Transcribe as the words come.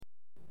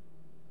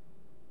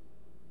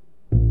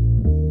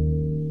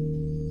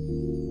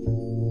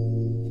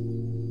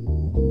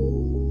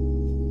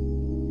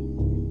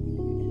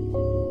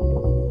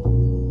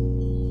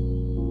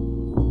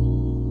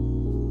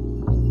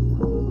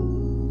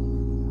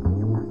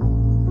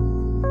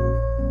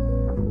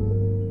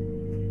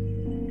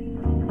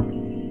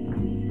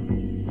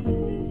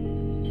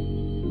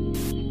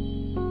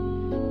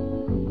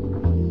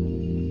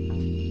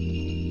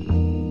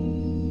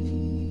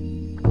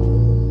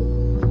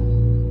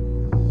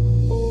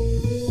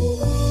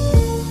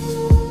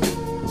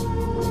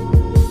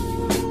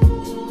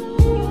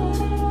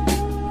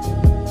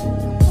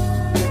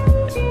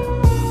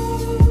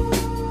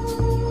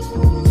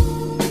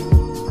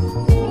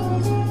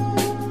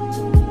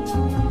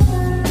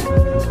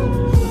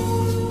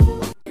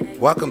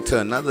Welcome to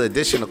another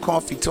edition of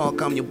Coffee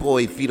Talk. I'm your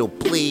boy Vito.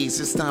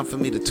 Please, it's time for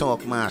me to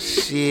talk my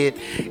shit.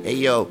 Hey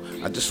yo,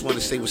 I just want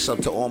to say what's up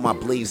to all my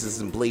blazers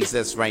and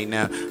blazettes right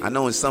now. I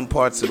know in some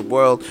parts of the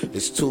world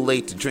it's too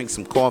late to drink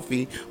some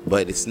coffee,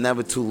 but it's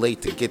never too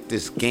late to get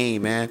this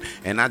game, man.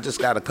 And I just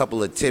got a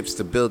couple of tips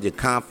to build your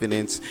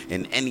confidence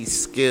in any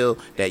skill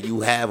that you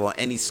have or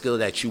any skill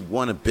that you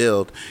want to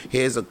build.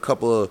 Here's a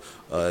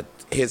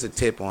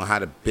tip on how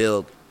to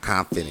build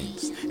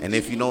confidence. And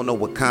if you don't know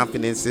what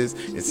confidence is,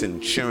 it's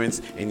insurance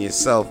in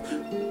yourself,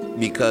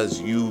 because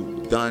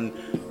you've done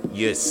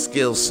your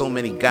skills so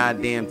many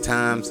goddamn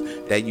times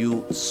that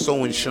you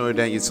so insured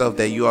in yourself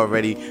that you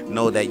already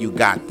know that you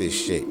got this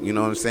shit. You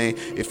know what I'm saying?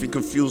 If you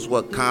confuse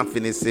what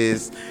confidence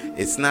is,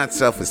 it's not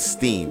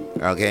self-esteem,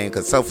 okay?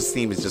 Because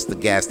self-esteem is just the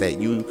gas that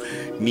you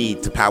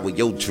need to power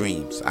your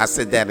dreams. I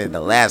said that in the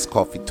last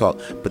Coffee Talk,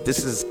 but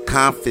this is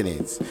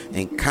confidence.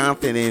 And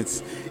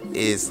confidence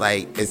is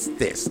like, it's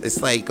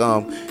like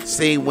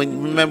say,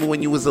 remember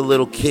when you was a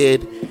little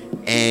kid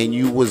and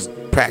you was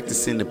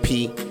practicing to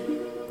pee,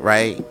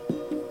 right?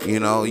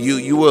 You know,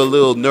 you were a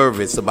little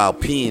nervous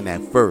about peeing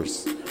at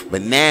first,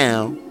 but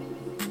now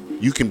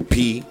you can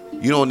pee.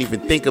 You don't even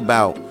think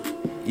about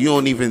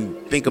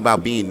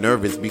being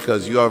nervous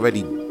because you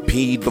already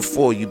peed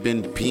before. You've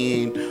been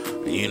peeing,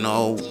 you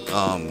know,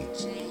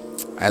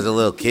 as a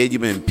little kid,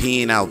 you've been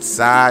peeing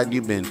outside,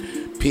 you've been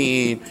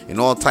peeing in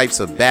all types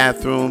of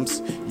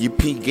bathrooms. Your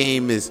pee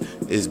game is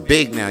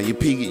big now. Your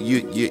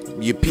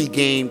pee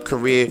game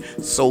career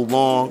so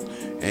long,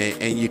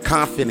 and you're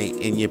confident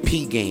in your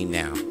pee game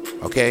now.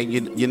 Okay,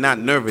 you're not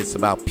nervous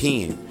about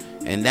peeing,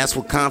 and that's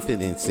what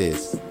confidence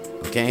is.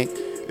 Okay,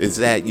 is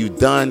that you've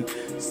done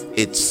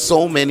it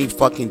so many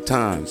fucking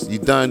times.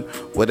 You've done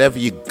whatever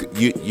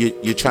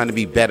you're trying to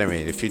be better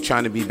in. If you're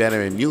trying to be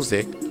better in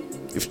music,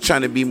 if you're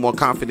trying to be more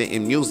confident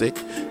in music,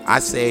 I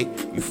say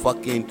you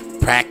fucking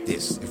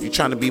practice. If you're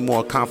trying to be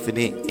more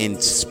confident in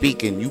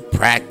speaking, you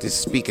practice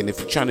speaking. If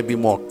you're trying to be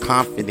more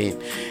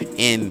confident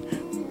in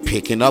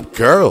picking up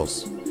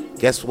girls,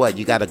 guess what?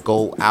 You got to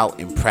go out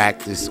and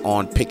practice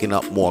on picking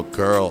up more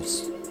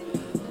girls,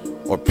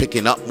 or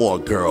picking up more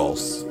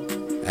girls,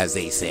 as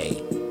they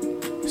say.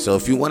 So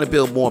if you want to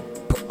build more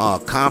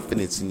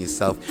confidence in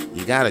yourself,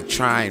 you got to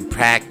try and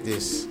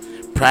practice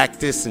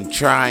and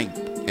try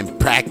and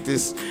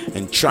practice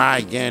and try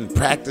again.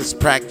 Practice,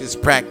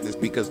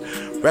 because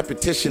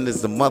repetition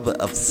is the mother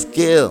of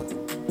skill.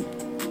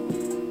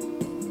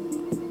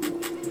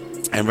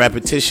 And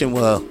repetition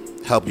will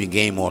help you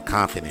gain more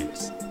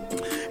confidence.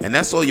 And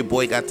that's all your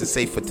boy got to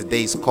say for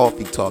today's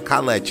Coffee Talk.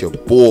 Holla at your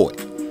boy.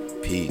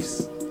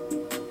 Peace.